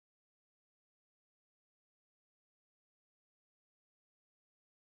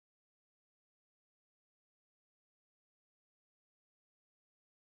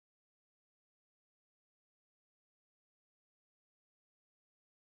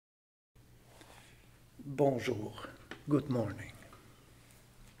Bonjour. Good morning.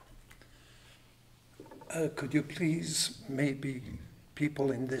 Could you please, maybe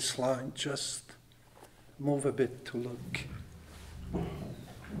people in this line, just move a bit to look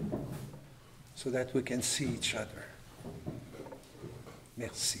so that we can see each other.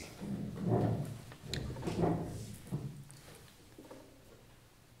 Merci.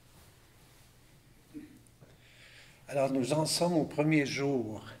 Alors, nous en sommes au premier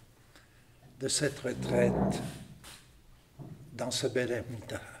jour de cette retraite dans ce bel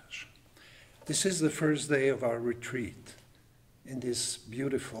ermitage. This is the first day of our retreat in this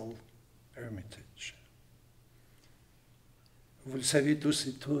beautiful hermitage. Vous le savez tous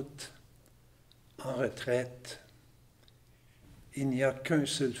et toutes, en retraite, il n'y a qu'un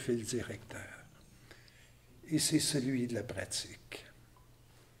seul fil directeur, et c'est celui de la pratique.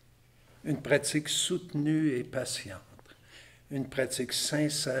 Une pratique soutenue et patiente, une pratique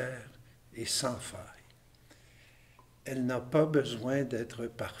sincère et sans faille. Elle n'a pas besoin d'être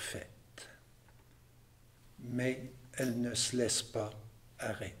parfaite, mais elle ne se laisse pas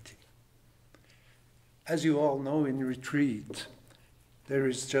arrêter. As you all know, in retreat, there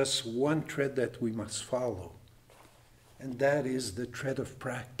is just one thread that we must follow, and that is the thread of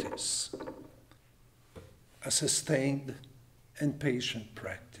practice, a sustained and patient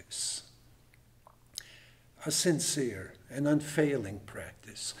practice, a sincere and unfailing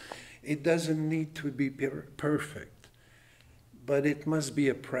practice. It doesn't need to be perfect, but it must be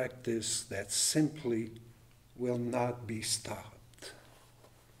a practice that simply will not be stopped.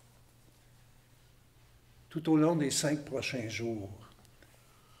 Tout au long des 5 prochains jours,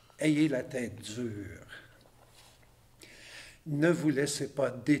 ayez la tête dure. Ne vous laissez pas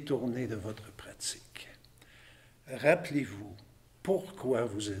détourner de votre pratique. Rappelez-vous pourquoi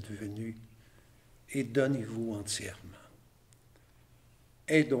vous êtes venu et donnez-vous entièrement.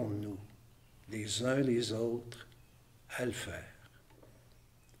 Aidons-nous les uns les autres à le faire.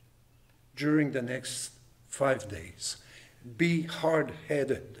 During the next 5 days, be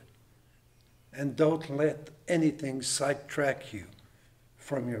hard-headed and don't let anything sidetrack you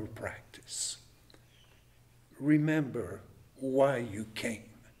from your practice. Remember why you came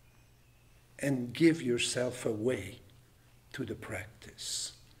and give yourself away to the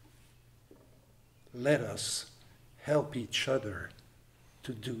practice. Let us help each other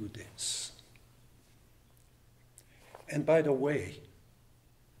to do this. And by the way,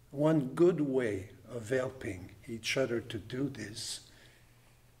 one good way of helping each other to do this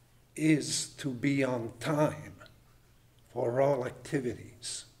is to be on time for all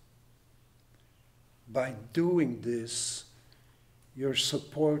activities. By doing this, you're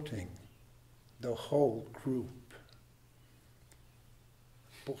supporting the whole group.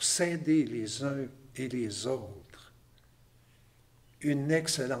 Pour s'aider les uns et les autres, une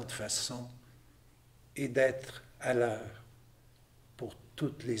excellente façon est d'être à l'heure pour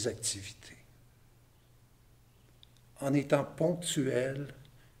toutes les activités. En étant ponctuel,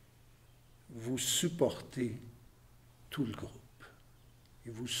 vous supportez tout le groupe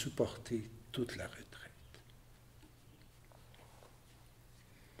et vous supportez toute la retraite.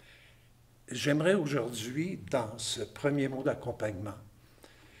 J'aimerais aujourd'hui, dans ce premier mot d'accompagnement,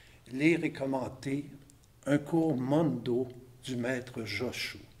 lire et commenter un cours Mondo du maître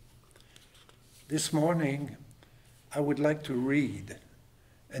Joshu. This morning, I would like to read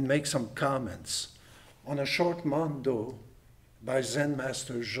and make some comments on a short Mondo by Zen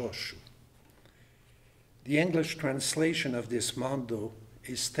Master Joshu. The English translation of this Mondo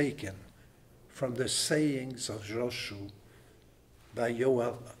is taken from the sayings of Joshu by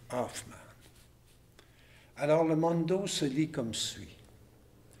Yoel Hoffman. Alors le Mondo se lit comme suit.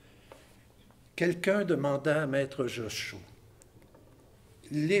 Quelqu'un demanda à Maître Joshu,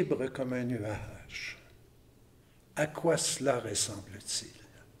 libre comme un nuage, à quoi cela ressemble-t-il?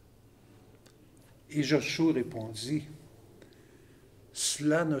 Et Joshu répondit,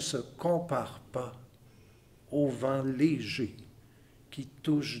 cela ne se compare pas au vent léger qui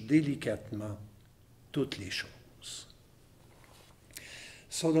touche délicatement toutes les choses.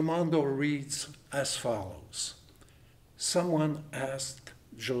 So the Mondo reads as follows. Someone asked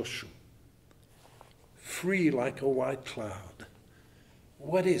Joshu, free like a white cloud,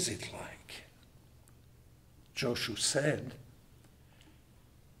 what is it like? Joshu said,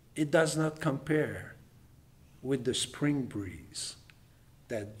 it does not compare with the spring breeze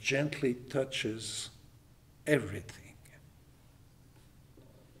that gently touches everything.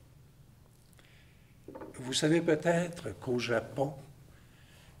 Vous savez peut-être qu'au Japon,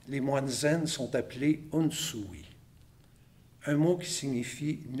 les moines zen sont appelés unsui, un mot qui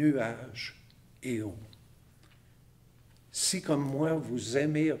signifie nuage et eau. Si, comme moi, vous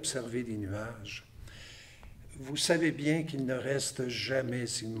aimez observer les nuages, vous savez bien qu'ils ne restent jamais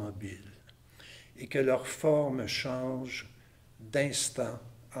immobiles et que leur forme change d'instant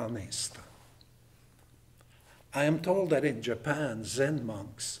en instant. I am told that in Japan, Zen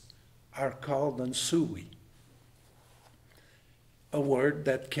monks are called unsui, a word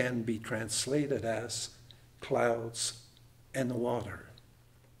that can be translated as clouds and water.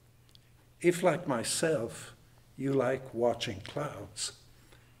 If, like myself, you like watching clouds,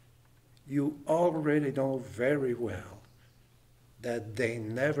 you already know very well that they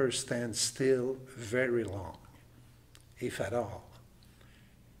never stand still very long, if at all,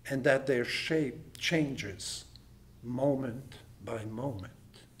 and that their shape changes moment by moment.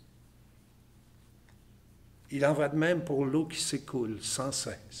 Il en va de même pour l'eau qui s'écoule sans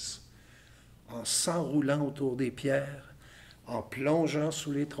cesse, en s'enroulant autour des pierres, en plongeant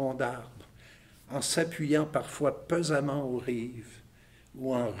sous les troncs d'arbres, en s'appuyant parfois pesamment aux rives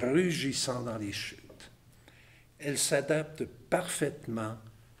ou en rugissant dans les chutes. Elle s'adapte parfaitement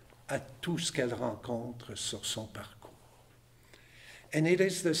à tout ce qu'elle rencontre sur son parcours. And it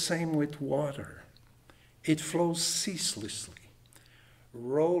is the same with water. It flows ceaselessly,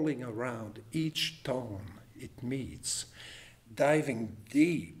 rolling around each stone it meets, diving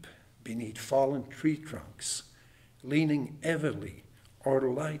deep beneath fallen tree trunks, leaning heavily or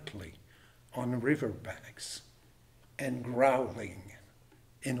lightly on riverbanks, and growling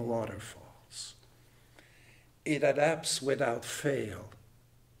in waterfalls. It adapts without fail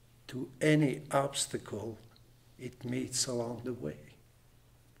to any obstacle it meets along the way.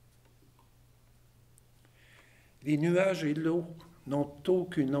 Les nuages et l'eau n'ont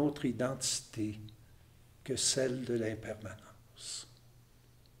aucune autre identité que celle de l'impermanence.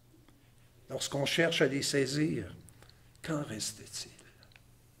 Lorsqu'on cherche à les saisir, qu'en reste-t-il?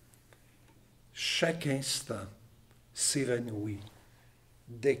 Chaque instant s'évanouit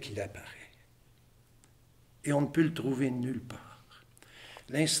dès qu'il apparaît. Et on ne peut le trouver nulle part.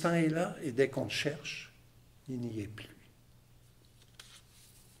 L'instant est là et dès qu'on le cherche, il n'y est plus.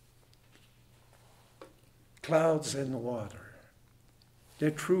 Clouds and water.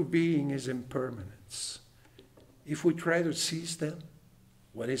 Their true being is impermanence. If we try to seize them,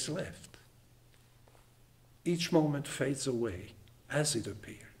 what is left? Each moment fades away as it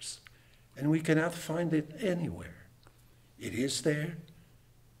appears, and we cannot find it anywhere. It is there,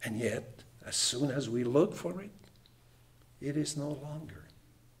 and yet, as soon as we look for it, it is no longer.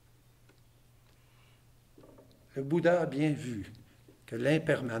 Le Bouddha a bien vu que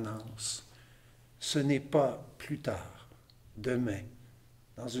l'impermanence, ce n'est pas plus tard, demain,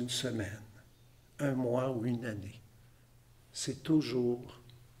 dans une semaine, un mois ou une année. C'est toujours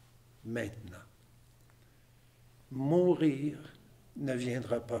maintenant. Mourir ne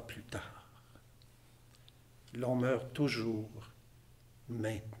viendra pas plus tard. L'on meurt toujours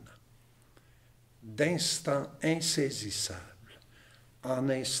maintenant. D'instant insaisissable en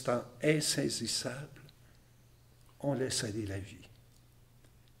instant insaisissable, on laisse aller la vie.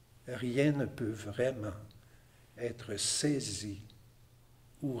 Rien ne peut vraiment être saisi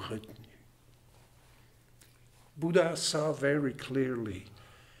ou retenu. Buddha saw very clearly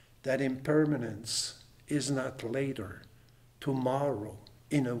that impermanence is not later, tomorrow,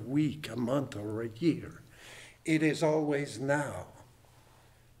 in a week, a month, or a year. It is always now.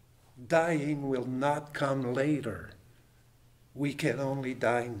 Dying will not come later. We can only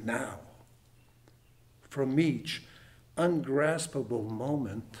die now. From each ungraspable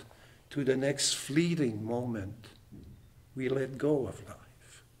moment to the next fleeting moment, we let go of life.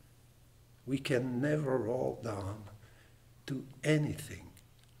 We can never hold on to anything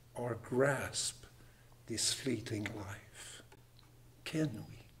or grasp this fleeting life. Can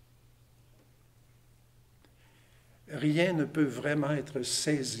we? Rien ne peut vraiment être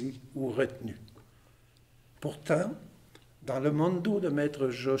saisi ou retenu. Pourtant, dans le mondo de Maître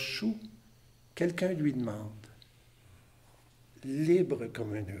Joshu, quelqu'un lui demande, libre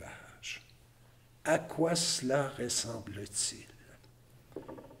comme un nuage, à quoi cela ressemble-t-il?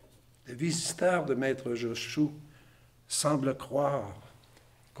 Le visiteur de Maître Joshu semble croire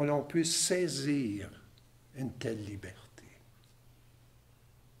que l'on puisse saisir une telle liberté.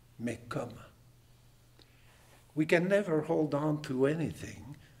 Mais comment? We can never hold on to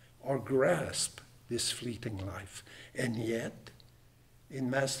anything or grasp this fleeting life. And yet, in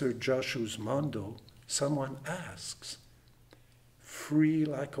Master Joshu's mondo, someone asks, free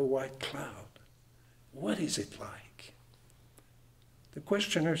like a white cloud, what is it like? The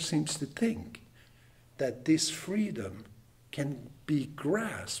questioner seems to think that this freedom can be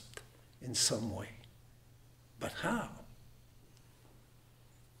grasped in some way. But how?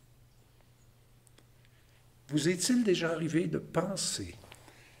 Vous est-il déjà arrivé de penser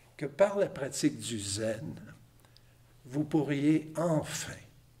que par la pratique du zen, vous pourriez enfin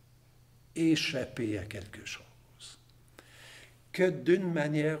échapper à quelque chose. Que d'une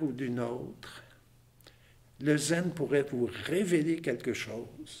manière ou d'une autre, le zen pourrait vous révéler quelque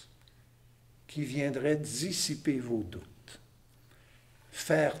chose qui viendrait dissiper vos doutes,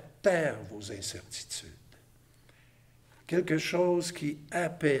 faire taire vos incertitudes, quelque chose qui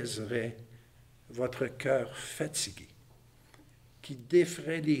apaiserait votre cœur fatigué, qui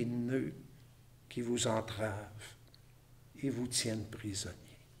déferait les nœuds qui vous entravent et vous tiennent prisonnier.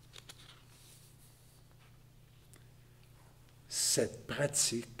 Cette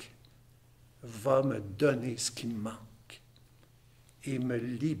pratique va me donner ce qui me manque et me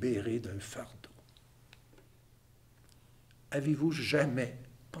libérer d'un fardeau. Avez-vous jamais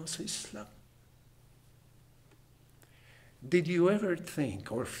pensé cela? Did you ever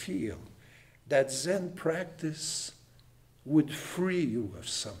think or feel that Zen practice would free you of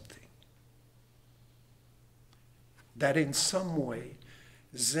something? That in some way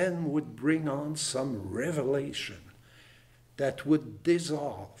Zen would bring on some revelation that would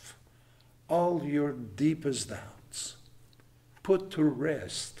dissolve all your deepest doubts, put to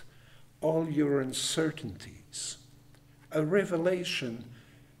rest all your uncertainties, a revelation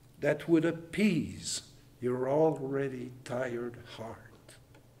that would appease your already tired heart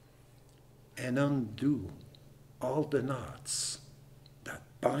and undo all the knots that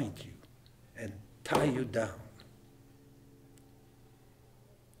bind you and tie you down.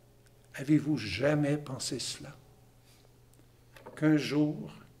 Avez-vous jamais pensé cela? Qu'un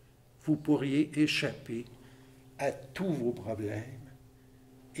jour, vous pourriez échapper à tous vos problèmes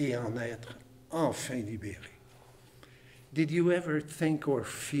et en être enfin libéré. Did you ever think or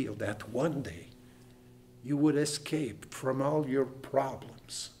feel that one day you would escape from all your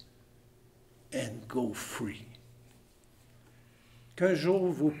problems and go free? Qu'un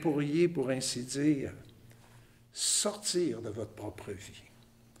jour, vous pourriez, pour ainsi dire, sortir de votre propre vie,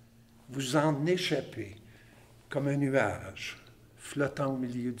 vous en échapper comme un nuage flottant au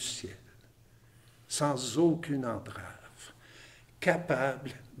milieu du ciel, sans aucune entrave,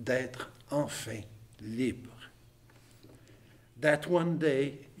 capable d'être enfin libre. That one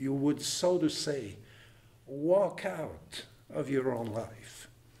day you would, so to say, walk out of your own life,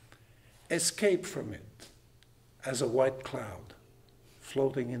 escape from it as a white cloud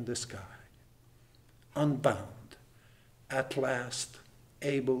floating in the sky, unbound, at last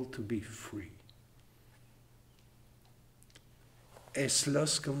able to be free. Est-ce là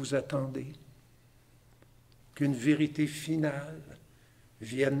ce que vous attendez? Qu'une vérité finale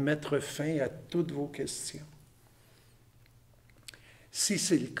vienne mettre fin à toutes vos questions? Si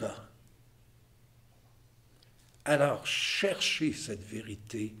c'est le cas, alors cherchez cette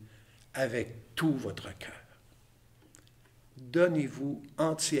vérité avec tout votre cœur. Donnez-vous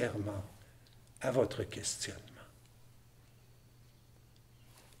entièrement à votre questionnement.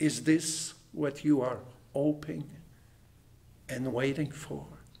 Is this what you are hoping and waiting for?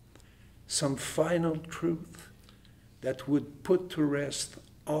 Some final truth that would put to rest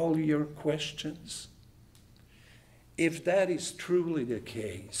all your questions? If that is truly the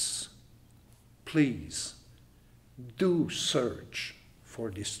case, please do search for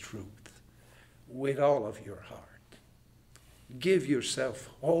this truth with all of your heart. Give yourself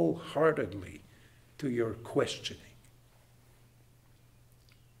wholeheartedly to your questioning.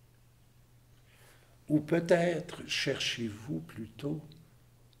 Ou peut-être cherchez-vous plutôt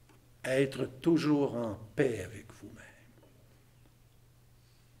à être toujours en paix avec vous-même.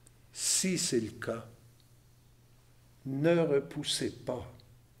 Si c'est le cas, ne repoussez pas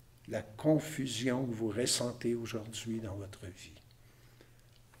la confusion que vous ressentez aujourd'hui dans votre vie.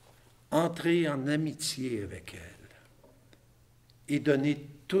 Entrez en amitié avec elle et donnez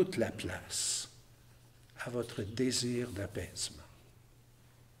toute la place à votre désir d'apaisement.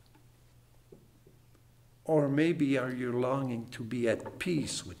 Or maybe are you longing to be at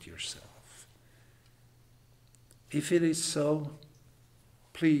peace with yourself? If it is so,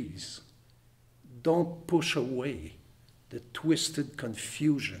 please don't push away the twisted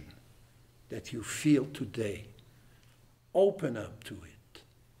confusion that you feel today. Open up to it,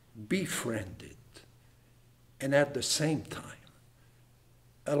 befriend it, and at the same time,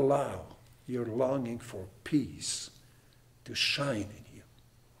 allow your longing for peace to shine in you.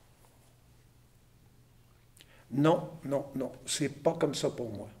 Non, non, non, c'est pas comme ça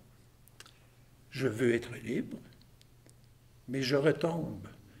pour moi. Je veux être libre, mais je retombe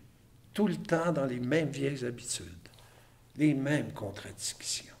tout le temps dans les mêmes vieilles habitudes, les mêmes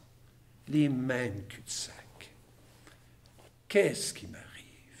contradictions, les mêmes cul-de-sac. Qu'est-ce qui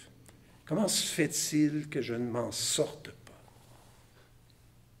m'arrive? Comment se fait-il que je ne m'en sorte pas?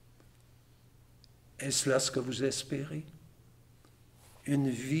 Est-ce là ce que vous espérez? Une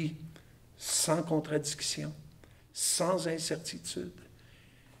vie sans contradiction, sans incertitude,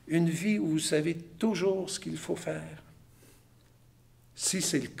 une vie où vous savez toujours ce qu'il faut faire? Si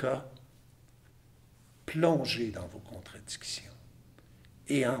c'est le cas, plongez dans vos contradictions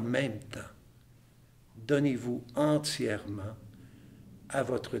et en même temps, donnez-vous entièrement à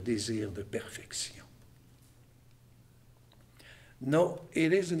votre désir de perfection. No,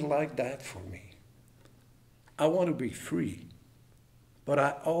 it isn't like that for me. I want to be free, but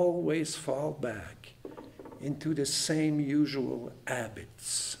I always fall back into the same usual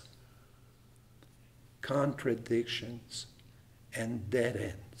habits, contradictions, and dead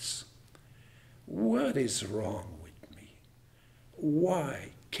ends. What is wrong with me? Why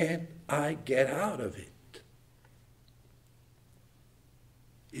can't I get out of it?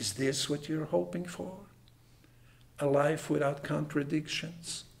 Is this what you're hoping for? A life without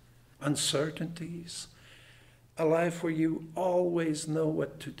contradictions, uncertainties, a life where you always know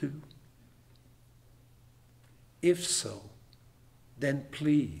what to do? If so, then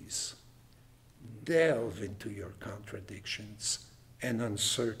please delve into your contradictions and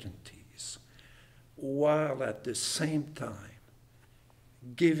uncertainties, while at the same time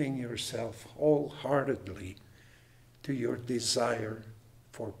giving yourself wholeheartedly to your desire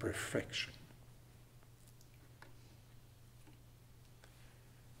for perfection.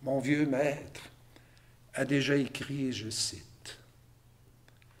 Mon vieux maître a déjà écrit, et je cite,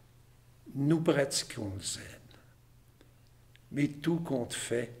 « Nous pratiquons le zen, mais tout compte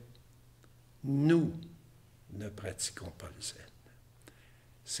fait, nous ne pratiquons pas le zen.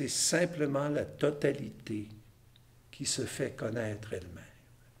 C'est simplement la totalité qui se fait connaître elle-même.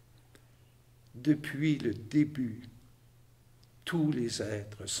 Depuis le début, tous les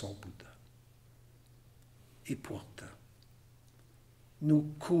êtres sont Bouddha. Et pourtant,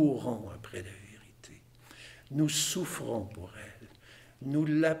 nous courons après la vérité. Nous souffrons pour elle. Nous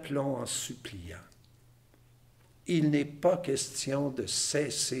l'appelons en suppliant. Il n'est pas question de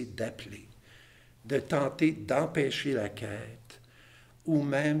cesser d'appeler, de tenter d'empêcher la quête ou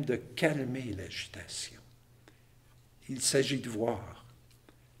même de calmer l'agitation. Il s'agit de voir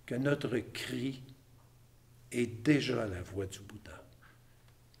que notre cri est déjà la voix du Bouddha.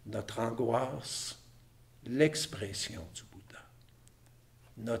 Notre angoisse, l'expression du Bouddha.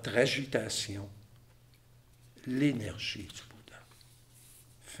 Notre agitation, l'énergie du Bouddha.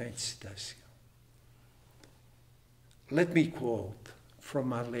 Fin de citation. Let me quote from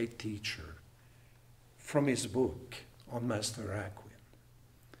my late teacher, from his book on Master Akwin.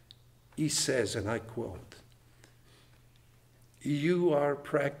 He says, and I quote, "You are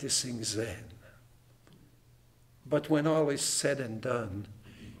practicing Zen, but when all is said and done,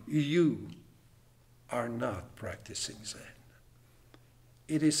 you are not practicing Zen.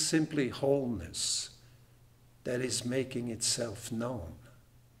 It is simply wholeness that is making itself known.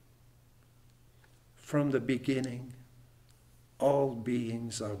 From the beginning, all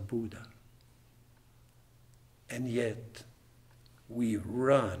beings are Buddha, and yet we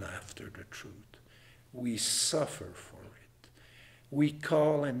run after the truth. We suffer for it. We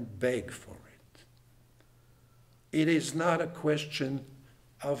call and beg for it. It is not a question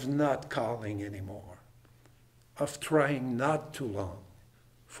of not calling anymore, of trying not too long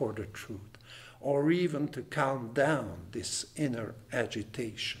for the truth, or even to calm down this inner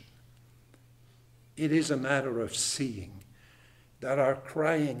agitation. It is a matter of seeing that our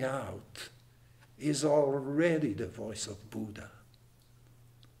crying out is already the voice of Buddha.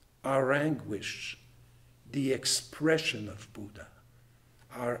 Our anguish, the expression of Buddha.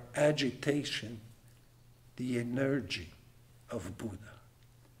 Our agitation, the energy of Buddha."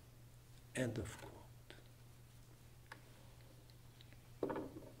 End of quote.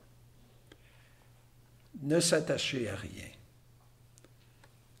 Ne s'attacher à rien.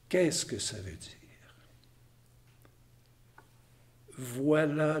 Qu'est-ce que ça veut dire?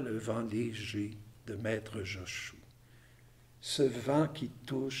 Voilà le vent léger de Maître Joshu, ce vent qui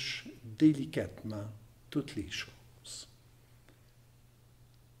touche délicatement toutes les choses.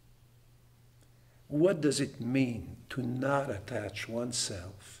 What does it mean to not attach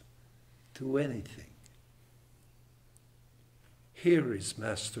oneself to anything? Here is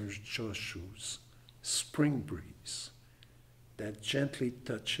Master Joshu's spring breeze that gently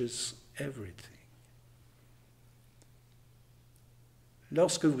touches everything.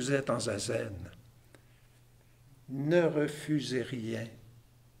 Lorsque vous êtes en zazen, ne refusez rien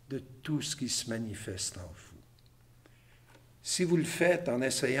de tout ce qui se manifeste en vous. Si vous le faites en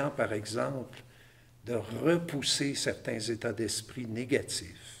essayant, par exemple, de repousser certains états d'esprit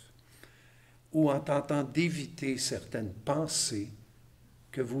négatifs ou en tentant d'éviter certaines pensées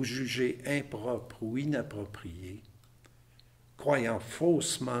que vous jugez impropres ou inappropriées, croyant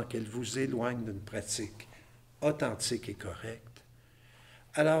faussement qu'elles vous éloignent d'une pratique authentique et correcte,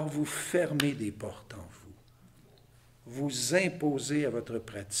 alors vous fermez des portes en vous. Vous imposez à votre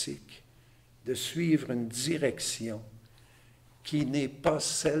pratique de suivre une direction qui n'est pas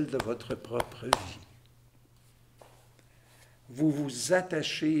celle de votre propre vie. Vous vous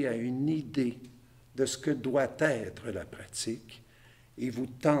attachez à une idée de ce que doit être la pratique et vous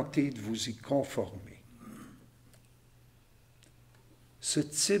tentez de vous y conformer. Ce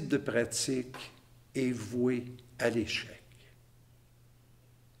type de pratique est voué à l'échec.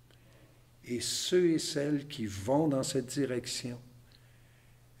 Et ceux et celles qui vont dans cette direction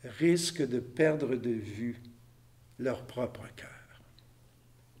risquent de perdre de vue leur propre cœur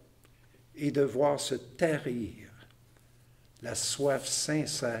et de voir se tarir la soif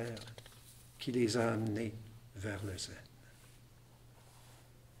sincère qui les a amenés vers le zen.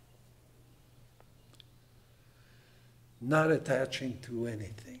 Not attaching to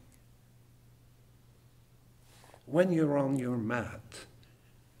anything. When you're on your mat,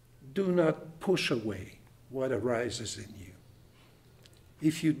 do not push away what arises in you.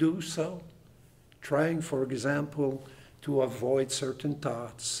 If you do so, trying, for example, to avoid certain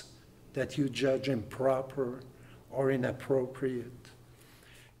thoughts that you judge improper or inappropriate,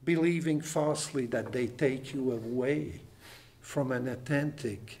 believing falsely that they take you away from an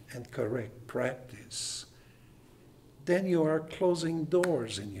authentic and correct practice, then you are closing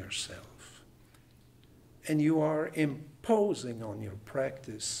doors in yourself, and you are imposing on your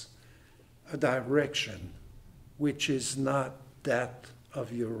practice a direction which is not that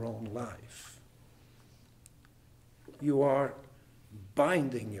of your own life. You are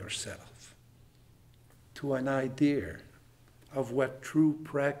binding yourself to an idea of what true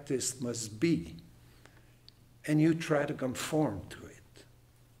practice must be, and you try to conform to it.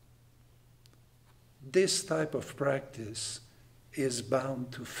 This type of practice is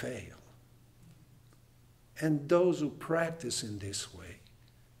bound to fail. And those who practice in this way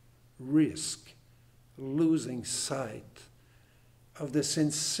risk losing sight of the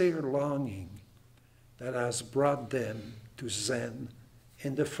sincere longing that has brought them to Zen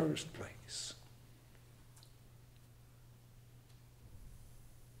in the first place.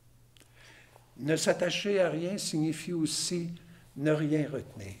 Ne s'attacher à rien signifie aussi ne rien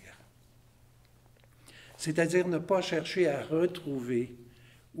retenir. C'est-à-dire ne pas chercher à retrouver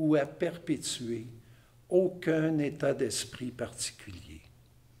ou à perpétuer aucun état d'esprit particulier,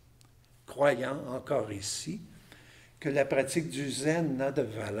 croyant encore ici que la pratique du zen n'a de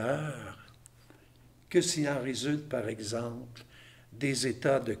valeur que s'il en résulte, par exemple, des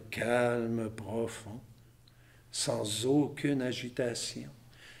états de calme profond, sans aucune agitation,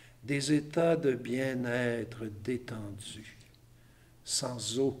 des états de bien-être détendu,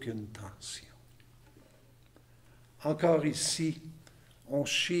 sans aucune tension. Encore ici, on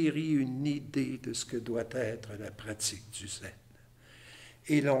chérit une idée de ce que doit être la pratique du zen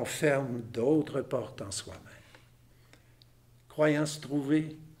et l'on ferme d'autres portes en soi-même. Croyant se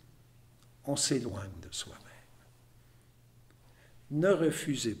trouver, on s'éloigne de soi-même. Ne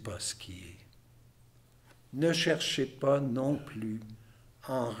refusez pas ce qui est. Ne cherchez pas non plus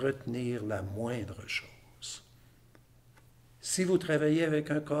à en retenir la moindre chose. Si vous travaillez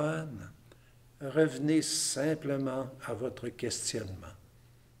avec un koan, revenez simplement à votre questionnement,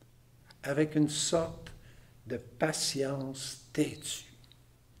 avec une sorte de patience têtue.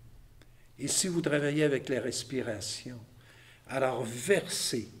 Et si vous travaillez avec la respiration, alors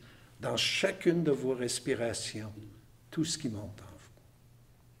versez dans chacune de vos respirations tout ce qui monte en vous.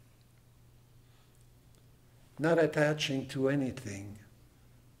 Not attaching to anything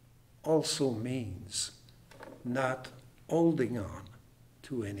also means not holding on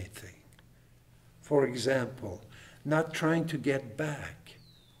to anything. For example, not trying to get back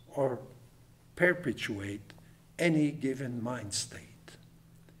or perpetuate any given mind state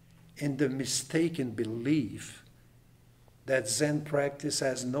in the mistaken belief that Zen practice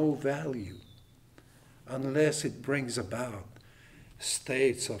has no value unless it brings about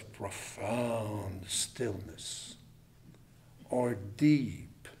states of profound stillness or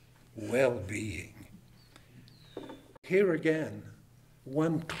deep well-being. Here again,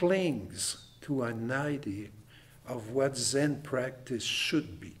 one clings to an idea of what Zen practice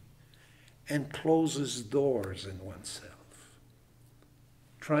should be and closes doors in oneself.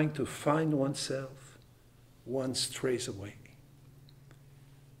 Trying to find oneself, one strays away.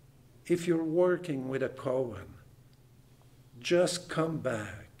 If you're working with a koan, just come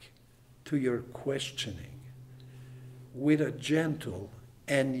back to your questioning with a gentle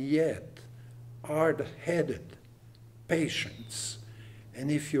and yet hard-headed patience And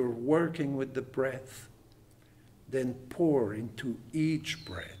if you're working with the breath, then pour into each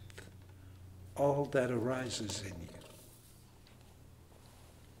breath all that arises in you.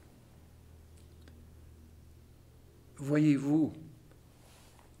 Voyez-vous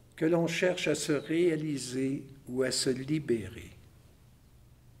que l'on cherche à se réaliser ou à se libérer,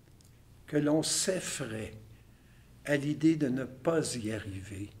 que l'on s'effraie à l'idée de ne pas y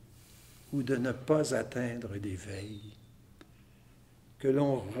arriver ou de ne pas atteindre l'éveil, que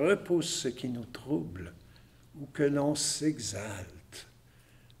l'on repousse ce qui nous trouble ou que l'on s'exalte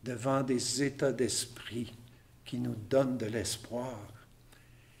devant des états d'esprit qui nous donnent de l'espoir.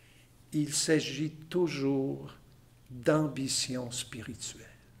 Il s'agit toujours d'ambition spirituelle.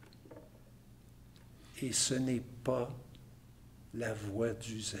 Et ce n'est pas la voie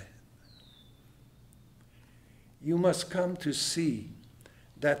du zen. You must come to see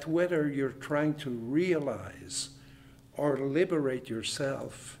that whether you're trying to realize or liberate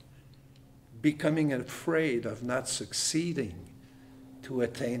yourself, becoming afraid of not succeeding to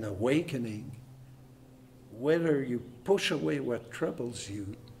attain awakening, whether you push away what troubles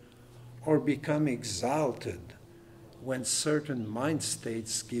you or become exalted when certain mind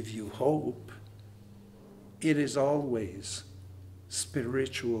states give you hope, it is always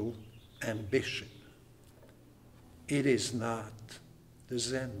spiritual ambition. It is not the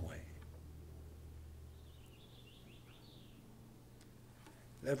Zen way.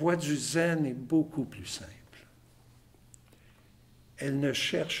 La voie du Zen est beaucoup plus simple. Elle ne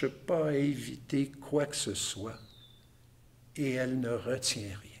cherche pas à éviter quoi que ce soit et elle ne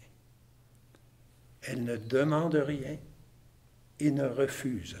retient rien. Elle ne demande rien et ne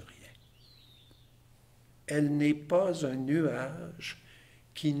refuse rien. Elle n'est pas un nuage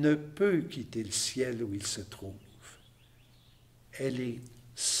qui ne peut quitter le ciel où il se trouve. Elle est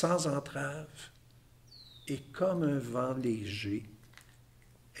sans entrave et comme un vent léger,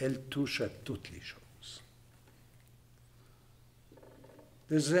 elle touche à toutes les choses.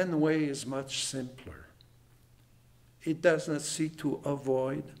 The Zen way is much simpler. It does not seek to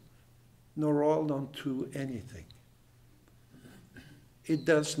avoid nor hold on to anything. It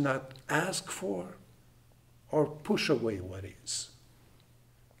does not ask for or push away what is.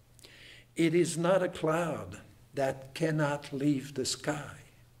 It is not a cloud that cannot leave the sky.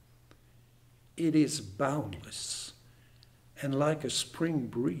 It is boundless, and like a spring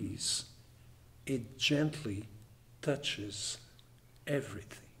breeze, it gently touches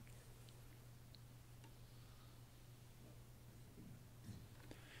everything.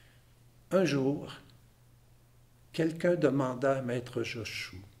 Un jour, quelqu'un demanda à Maître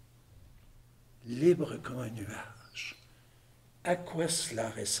Joshu, libre comme un nuage, à quoi cela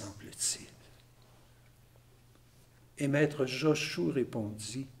ressemble-t-il? Et Maître Joshu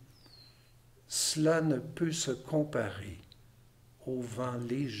répondit, cela ne peut se comparer au vent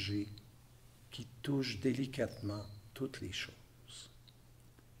léger qui touche délicatement toutes les choses.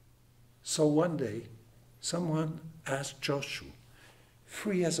 So one day, someone asked Joshu,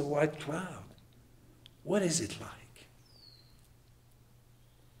 free as a white cloud, what is it like?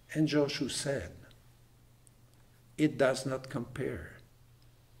 And Joshu said, it does not compare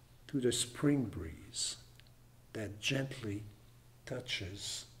to the spring breeze that gently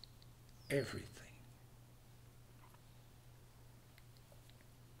touches everything.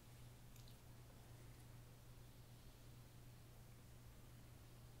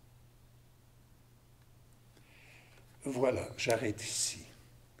 Voilà, j'arrête ici.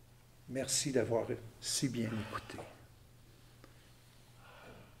 Merci d'avoir si bien écouté.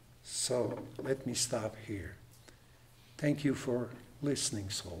 So, let me stop here. Thank you for listening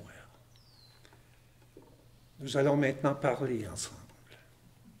so well. Nous allons maintenant parler ensemble.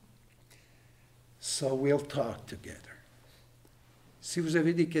 So, we'll talk together. Si vous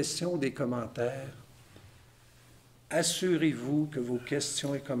avez des questions ou des commentaires, assurez-vous que vos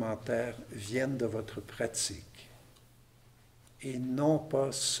questions et commentaires viennent de votre pratique et non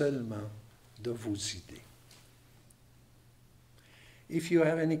pas seulement de vos idées. If you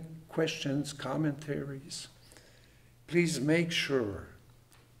have any questions, commentaries, please make sure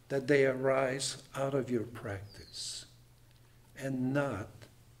that they arise out of your practice and not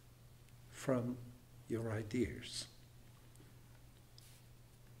from your ideas.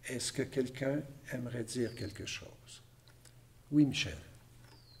 Est-ce que quelqu'un aimerait dire quelque chose? Oui, Michel.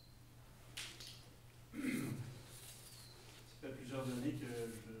 Ça fait plusieurs années que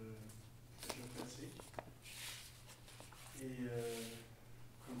je pratique. Et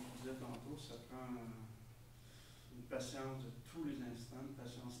comme je disais tantôt, ça prend une patience de tous les instants, une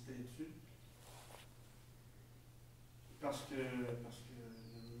patience têtue. Parce que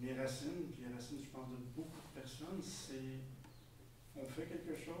mes racines, puis les racines, je pense, de beaucoup de personnes, c'est on fait quelque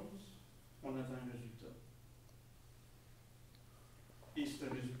chose, on attend un résultat. Et ce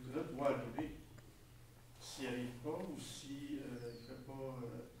résultat doit arriver. S'il n'arrive pas ou s'il ne fait pas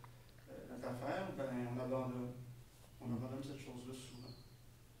notre affaire, ben, on abandonne. On abandonne cette chose-là souvent.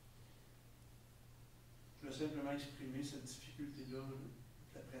 Je veux simplement exprimer cette difficulté-là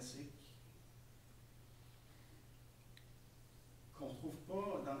de la pratique qu'on ne retrouve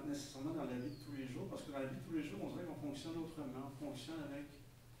pas nécessairement dans la vie de tous les jours, parce que dans la vie de tous les jours, on dirait qu'on fonctionne autrement. On fonctionne avec...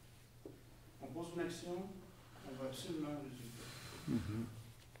 On pose une action, on va absolument un résultat. Mm-hmm.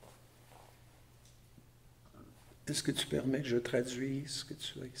 Est-ce que tu permets que je traduise ce que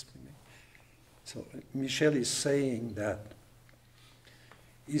tu as exprimé? So, Michel is saying that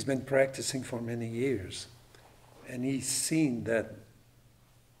he's been practicing for many years, and he's seen that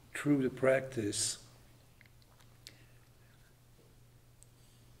through the practice,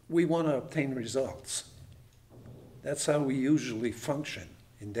 we want to obtain results. That's how we usually function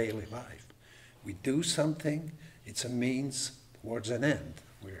in daily life. We do something, it's a means towards an end.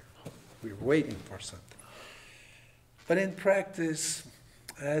 We're waiting for something. But in practice,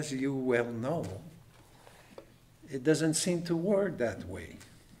 as you well know, it doesn't seem to work that way.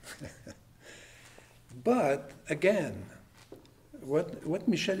 But again, what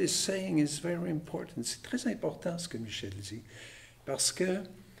Michel is saying is very important. C'est très important ce que Michel dit, parce que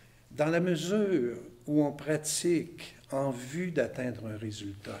dans la mesure où on pratique en vue d'atteindre un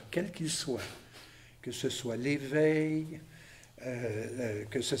résultat, quel qu'il soit, que ce soit l'éveil,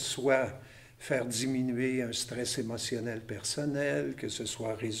 que ce soit faire diminuer un stress émotionnel personnel, que ce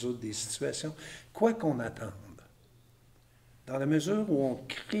soit résoudre des situations, quoi qu'on attende, dans la mesure où on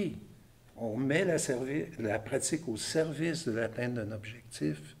crée, on met la pratique au service de l'atteinte d'un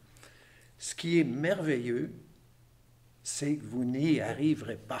objectif, ce qui est merveilleux, c'est que vous n'y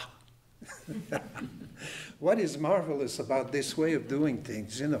arriverez pas. What is marvelous about this way of doing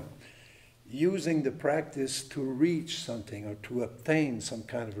things, using the practice to reach something or to obtain some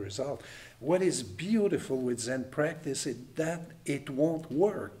kind of result. What is beautiful with Zen practice is that it won't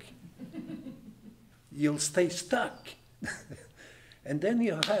work. You'll stay stuck. And then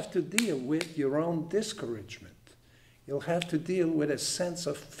you'll have to deal with your own discouragement. You'll have to deal with a sense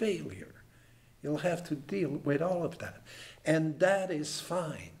of failure. You'll have to deal with all of that. And that is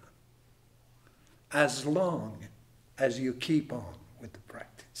fine, as long as you keep on with the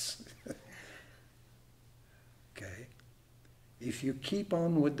practice. Okay? If you keep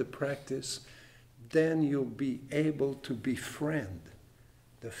on with the practice, then you'll be able to befriend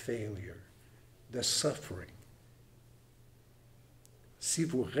the failure, the suffering. Si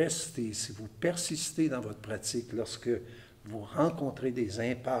vous restez, si vous persistez dans votre pratique lorsque vous rencontrez des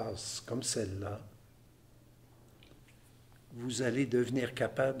impasses comme celle-là, vous allez devenir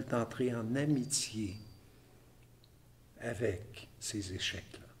capable d'entrer en amitié avec ces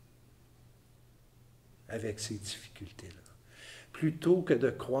échecs-là, avec ces difficultés-là. Plutôt que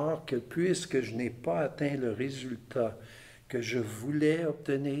de croire que puisque je n'ai pas atteint le résultat que je voulais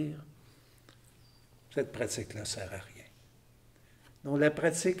obtenir, cette pratique-là ne sert à rien. Donc la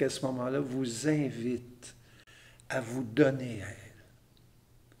pratique à ce moment-là vous invite à vous donner à elle,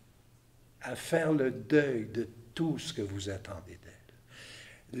 à faire le deuil de tout ce que vous attendez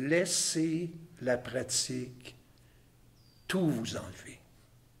d'elle. Laissez la pratique tout vous enlever.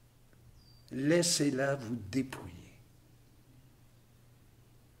 Laissez-la vous dépouiller.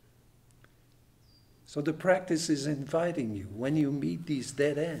 So the practice is inviting you, when you meet these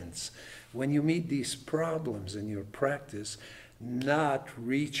dead ends, when you meet these problems in your practice, not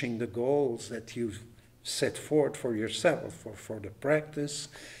reaching the goals that you've set forth for yourself or for the practice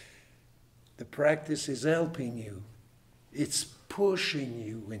is helping you. It's pushing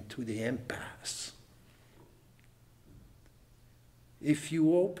you into the impasse. If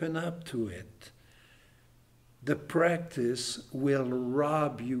you open up to it, the practice will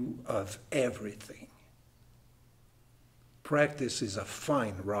rob you of everything. Practice is a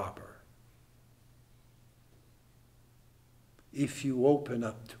fine robber if you open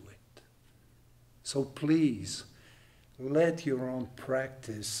up to it. So please, let your own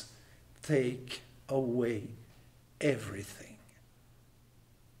practice take away everything.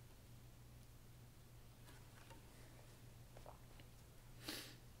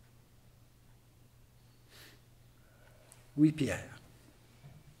 Oui, Pierre.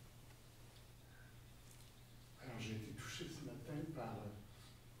 Alors, j'ai été touché ce matin par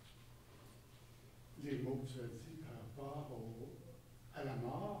les mots que tu as dit par rapport à la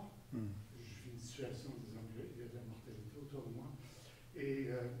mort. Je vis une situation, disons, il y a de la mortalité autour de moi. Et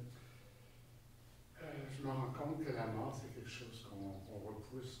je me rends compte que la mort, c'est quelque chose qu'on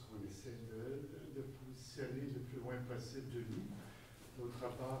repousse, qu'on essaie de positionner le plus loin possible de nous. D'autre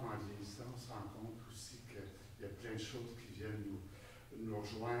tard, en vieillissant, on se rend compte aussi qu'il y a plein de choses qui viennent nous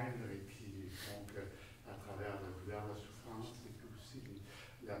rejoindre et qui font qu'à travers la douleur, la souffrance, et puis aussi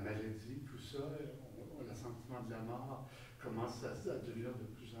la maladie, tout ça, le sentiment de la mort commence à devenir de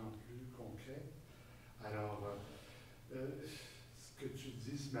plus en plus concret. Alors, ce que tu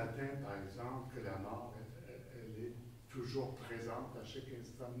dis ce matin, par exemple, que la mort, elle est toujours présente à chaque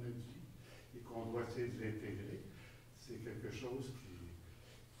instant de notre vie et qu'on doit essayer de l'intégrer, c'est quelque chose qui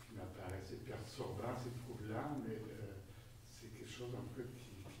m'apparaît assez perturbant, c'est troublant, mais c'est quelque chose en tout cas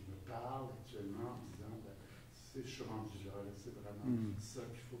qui me parle actuellement en disant, ben, je suis rendu là, c'est vraiment ça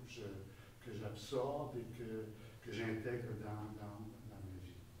qu'il faut que j'absorbe et que j'intègre dans ma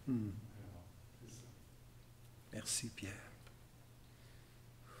vie. Alors, c'est ça. Merci, Pierre.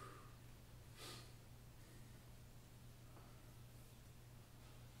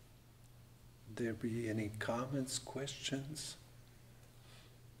 There be any comments, questions?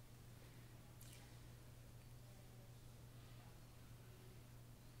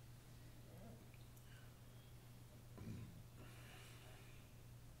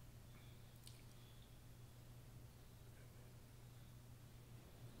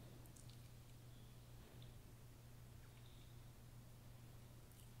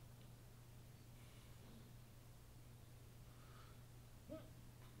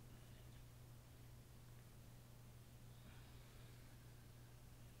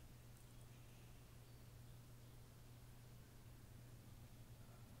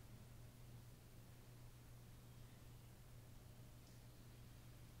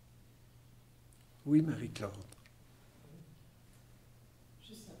 Oui, Marie-Claude.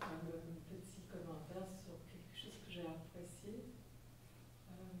 Juste un petit commentaire sur quelque chose que j'ai apprécié.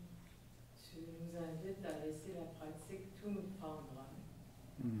 Tu nous invites à laisser la pratique tout nous prendre.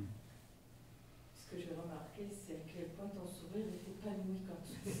 Ce que j'ai remarqué, c'est à quel point ton sourire est épanoui quand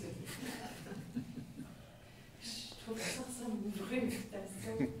tu le sais. Je trouve que ça ressemble à une vraie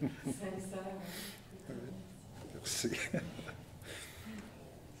invitation sincère. Merci.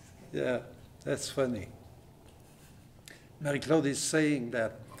 Yeah, that's funny. Marie-Claude is saying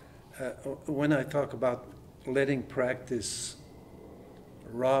that when I talk about letting practice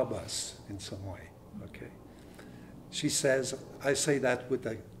rob us in some way, okay? She says, I say that with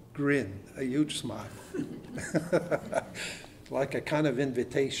a grin, a huge smile. Like a kind of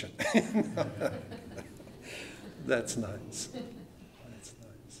invitation. That's nice. That's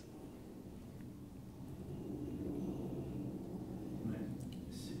nice.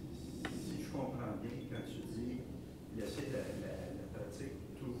 Si je comprends bien, quand tu dis laisser la pratique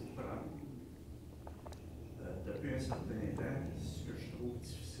tout vous prendre, depuis un certain temps, ce que je trouve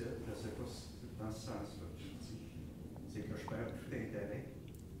difficile, je ne sais pas si c'est dans ce sens-là que je dis, c'est que je perds tout intérêt,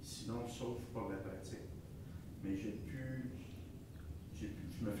 sinon sauf pour la pratique. Mais je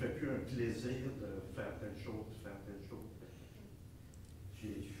me fais plus un plaisir de faire telle chose, de faire telle chose.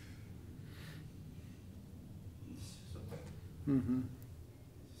 C'est ça. Mm-hmm.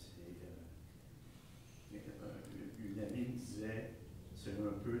 Une amie me disait, c'est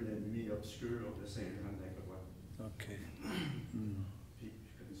un peu la nuit obscure de Saint-Jean-de-la-Croix. OK. Puis,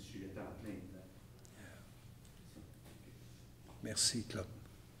 comme si j'étais en plein dedans. Merci, Claude.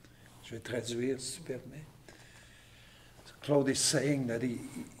 Je vais traduire, si tu permets. Claude is saying that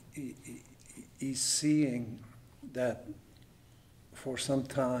he's seeing that for some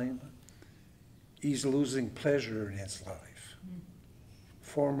time he's losing pleasure in his life.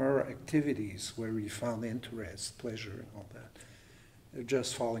 Former activities where he found interest, pleasure, and all that, they're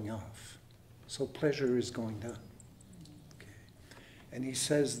just falling off. So pleasure is going down. Okay. And he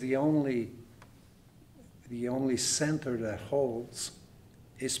says the only center that holds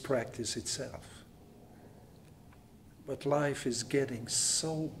is practice itself. But life is getting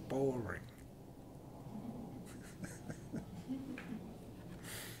so boring.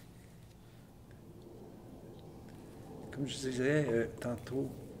 Comme je disais tantôt,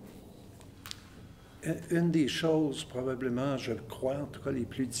 une des choses, probablement, je le crois, en tout cas les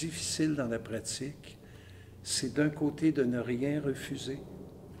plus difficiles dans la pratique, c'est d'un côté de ne rien refuser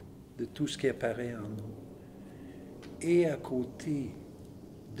de tout ce qui apparaît en nous, et à côté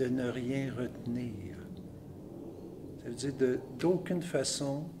de ne rien retenir. Ça veut dire d'aucune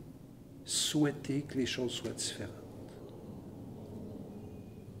façon souhaiter que les choses soient différentes.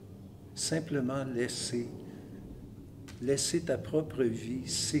 Simplement laisser ta propre vie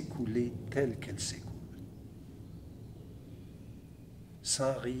s'écouler telle qu'elle s'écoule.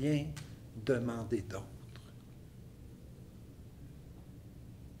 Sans rien demander d'autre.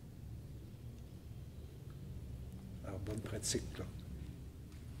 Alors, bonne pratique, là.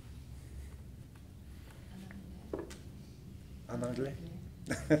 En anglais?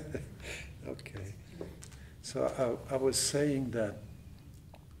 Okay. So I was saying that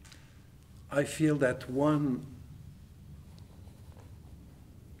I feel that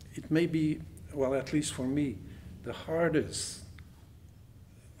it may be, well, at least for me, the hardest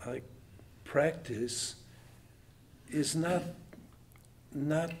practice is not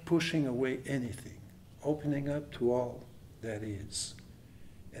pushing away anything, opening up to all that is,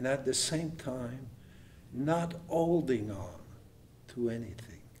 and at the same time, not holding on to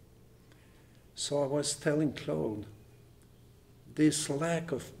anything. So I was telling Claude, this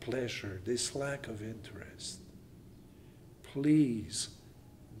lack of pleasure, this lack of interest, please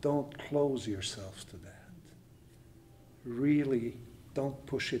don't close yourself to that. Really, don't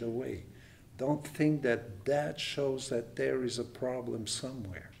push it away. Don't think that that shows that there is a problem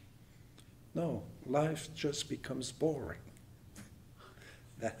somewhere. No, life just becomes boring.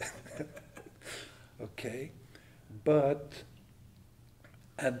 Okay? But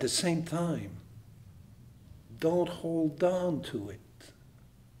at the same time, don't hold on to it.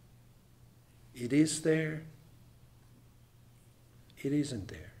 It is there. It isn't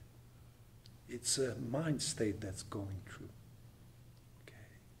there. It's a mind state that's going through. Okay?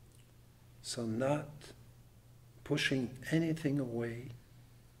 So not pushing anything away,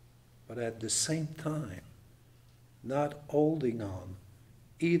 but at the same time, not holding on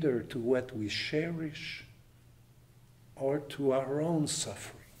either to what we cherish or to our own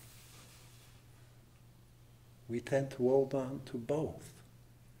suffering. We tend to hold on to both.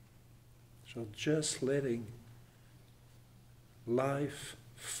 So just letting life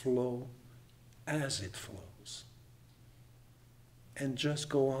flow as it flows. And just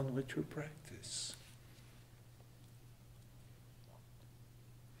go on with your practice.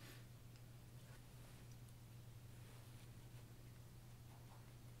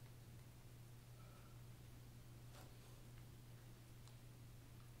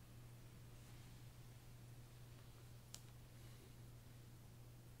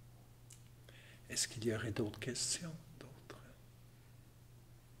 Est-ce qu'il y aurait d'autres questions?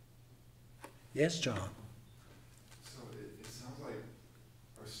 Yes, John. So it sounds like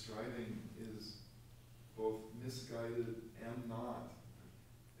our striving is both misguided and not.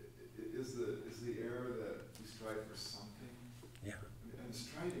 Is the error that we strive for something? Yeah. And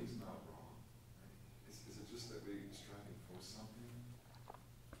striving's not wrong. Right? Is it just that we're striving for something?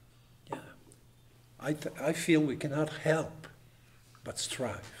 Yeah. I feel we cannot help but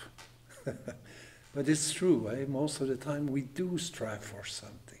strive. But it's true, eh? Most of the time we do strive for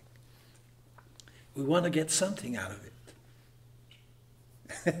something. We want to get something out of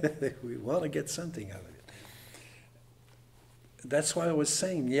it. We want to get something out of it. That's why I was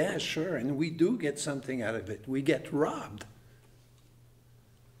saying, yeah, sure, and we do get something out of it. We get robbed.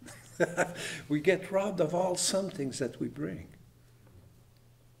 We get robbed of all some things that we bring.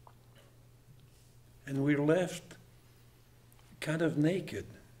 And we're left kind of naked.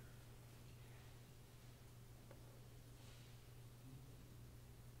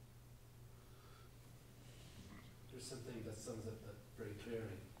 Something that sums up that very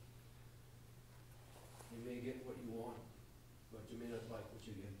clearly. You may get what you want, but you may not like what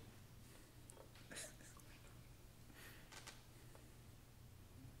you get.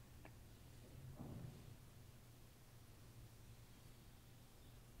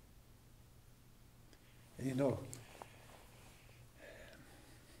 And you know,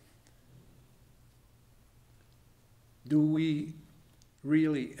 do we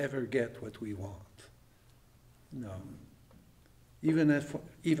really ever get what we want? No.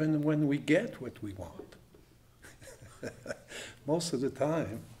 Even when we get what we want, most of the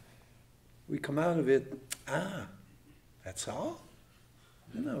time, we come out of it, that's all?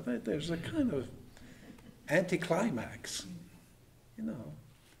 You know, there's a kind of anticlimax. You know,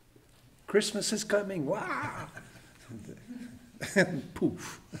 Christmas is coming, wow! And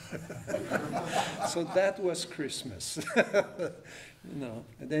poof. So that was Christmas. You know,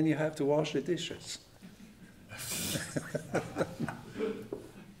 and then you have to wash the dishes.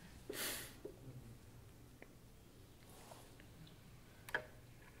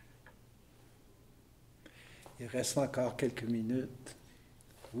 Il reste encore quelques minutes.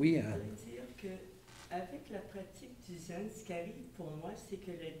 Oui, Je veux dire qu'avec la pratique du zen, ce qui arrive pour moi, c'est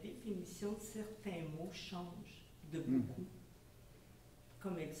que la définition de certains mots change de beaucoup.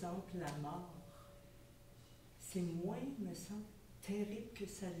 Comme exemple, la mort. C'est moins, me semble, terrible que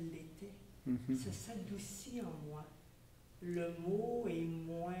ça l'était. Ça s'adoucit en moi. Le mot est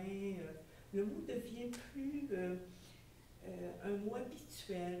moins... le mot devient plus un mot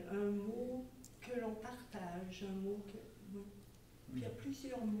habituel, un mot que l'on partage, un mot que... Oui. Puis il y a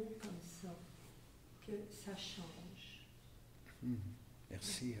plusieurs mots comme ça, que ça change.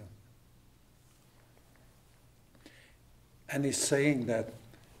 Merci. And he's saying that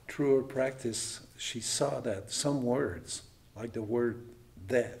through her practice, she saw that some words, like the word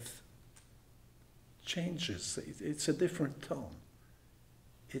death, changes. It's a different tone.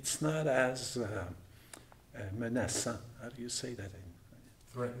 It's not as menaçant. How do you say that?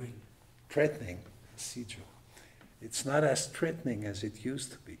 Threatening. Threatening. See, Joe. It's not as threatening as it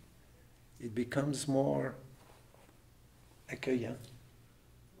used to be. It becomes more accueillant.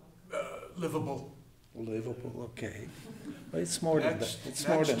 Livable. Livable, okay. But it's more than that. It's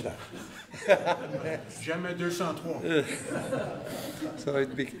more than that. Jamais 203. So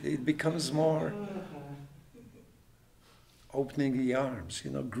it becomes more opening the arms,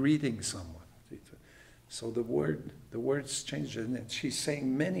 greeting someone. So the words change, and she's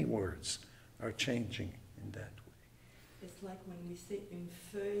saying many words are changing in that way. It's like when we say une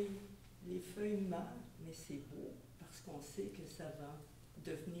feuille, les feuilles meurent, mais c'est beau parce qu'on sait que ça va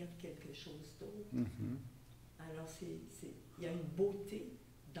devenir quelque chose d'autre. Mm-hmm. Alors il y a une beauté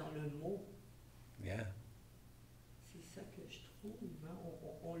dans le mot. Yeah. C'est ça que je trouve. Hein?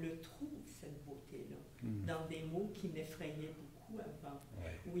 On le trouve, cette beauté-là, Mm. dans des mots qui m'effrayaient beaucoup avant.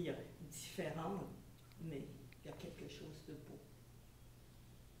 Ouais. Où il y a différentes, mais il y a quelque chose de beau.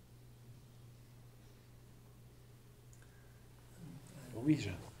 Oui,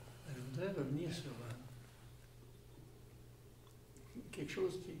 Jean. Je voudrais revenir sur quelque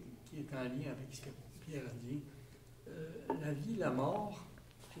chose qui est en lien avec ce que Pierre a dit. La vie, la mort,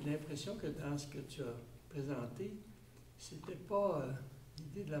 j'ai l'impression que dans ce que tu as présenté, c'était pas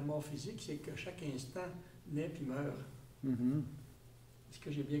l'idée de la mort physique, c'est que chaque instant naît puis meurt. Mm-hmm. Est-ce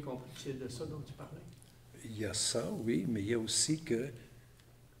que j'ai bien compris que c'est de ça dont tu parlais? Il y a ça, oui, mais il y a aussi que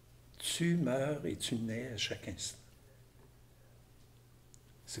tu meurs et tu nais à chaque instant.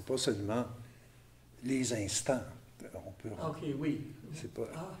 C'est pas seulement les instants. On peut. OK, oui. C'est pas.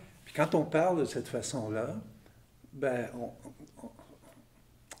 Ah, Puis quand on parle de cette façon-là, ben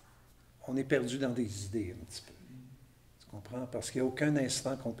on est perdu dans des idées un petit peu. Tu comprends? Parce qu'il n'y a aucun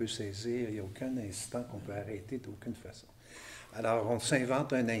instant qu'on peut saisir, il n'y a aucun instant qu'on peut arrêter d'aucune façon. Alors on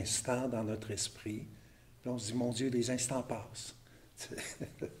s'invente un instant dans notre esprit, puis on se dit, mon Dieu, les instants passent.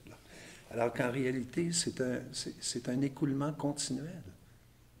 Alors qu'en réalité, c'est un écoulement continuel.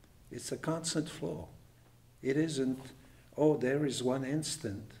 It's a constant flow. It isn't, oh, there is one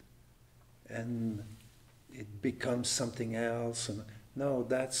instant, and it becomes something else. And no,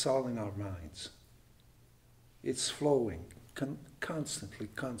 that's all in our minds. It's flowing, constantly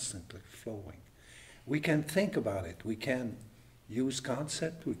flowing. We can think about it. We can use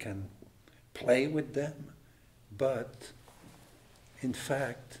concept. We can play with them. But, in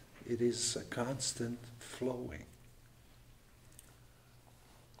fact, it is a constant flowing.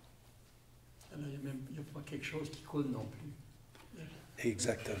 alors, il n'y a pas quelque chose qui coule non plus.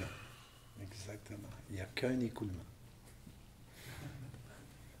 Exactement. Exactement. Il n'y a qu'un écoulement.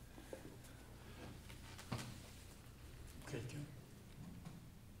 Quelqu'un.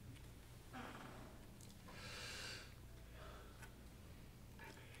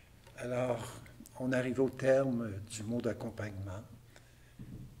 Alors, on arrive au terme du mot d'accompagnement.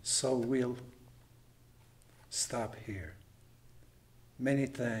 So we'll stop here. Many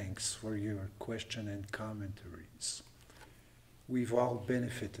thanks for your question and commentaries. We've all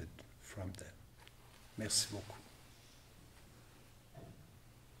benefited from them. Merci beaucoup.